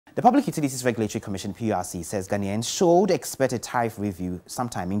The Public Utilities Regulatory Commission (PURC) says Ghanaians should expect a tariff review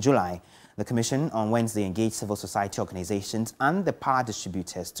sometime in July. The Commission on Wednesday engaged civil society organizations and the power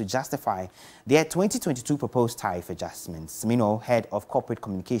distributors to justify their 2022 proposed tariff adjustments. Meanwhile, Head of Corporate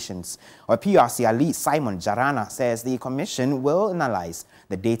Communications or PURC Ali Simon Jarana says the Commission will analyze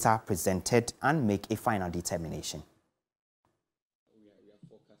the data presented and make a final determination.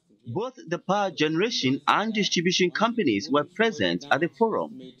 Both the power generation and distribution companies were present at the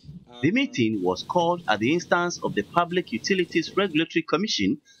forum. The meeting was called at the instance of the Public Utilities Regulatory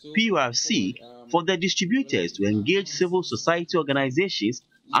Commission, PURC, for the distributors to engage civil society organizations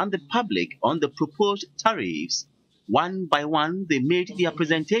and the public on the proposed tariffs. One by one, they made their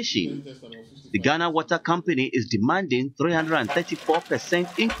presentation. The Ghana Water Company is demanding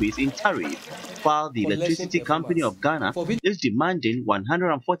 334% increase in tariff, while the Electricity Company of Ghana is demanding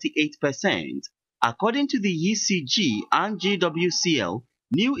 148%. According to the ECG and GWCL,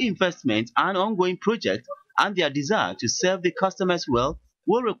 new investment and ongoing projects and their desire to serve the customers well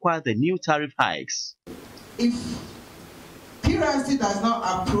will require the new tariff hikes. If PURC does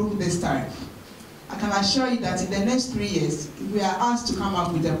not approve this tariff, I can assure you that in the next 3 years, if we are asked to come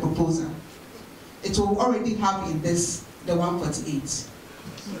up with a proposal, it will already have in this the 148,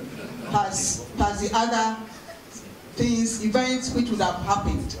 plus the other things, events which would have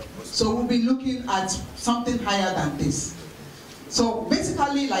happened. So we'll be looking at something higher than this. So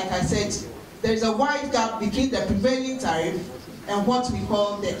basically, like I said, there is a wide gap between the prevailing tariff and what we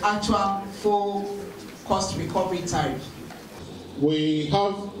call the actual full cost recovery tariff. We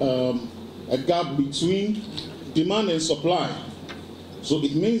have a gap between demand and supply. So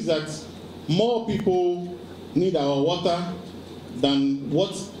it means that more people need our water than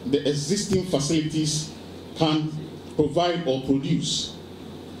what the existing facilities can provide or produce.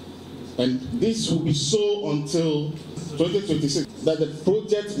 And this will be so until 2026, that the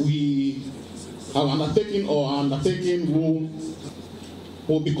project we have undertaken or are undertaking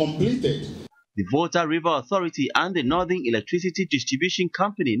will be completed. The Volta River Authority and the Northern Electricity Distribution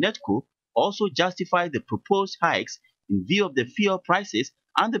Company, NEDCO, also justified the proposed hikes in view of the fuel prices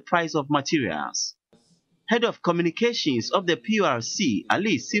and the price of materials. Head of Communications of the PURC,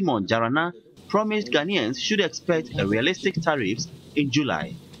 Ali Simon Jarana, promised Ghanaians should expect a realistic tariffs in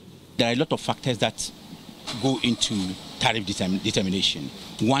July. There are a lot of factors that go into tariff determination.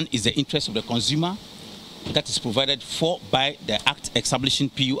 One is the interest of the consumer that is provided for by the Act establishing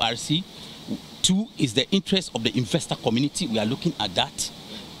PURC. Two is the interest of the investor community. We are looking at that.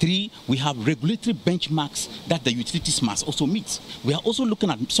 Three, we have regulatory benchmarks that the utilities must also meet. We are also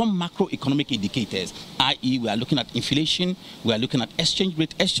looking at some macroeconomic indicators, i.e. we are looking at inflation, we are looking at exchange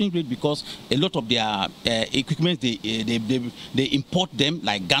rate because a lot of their equipment, they import them,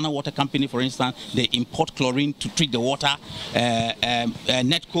 like Ghana Water Company, for instance, they import chlorine to treat the water.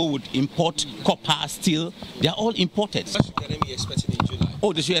 NEDCO would import copper, steel. They are all imported. What should Ghana be expecting in July?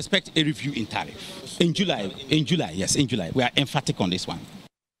 Oh, they should expect a review in tariff. In July, yes, in July. We are emphatic on this one.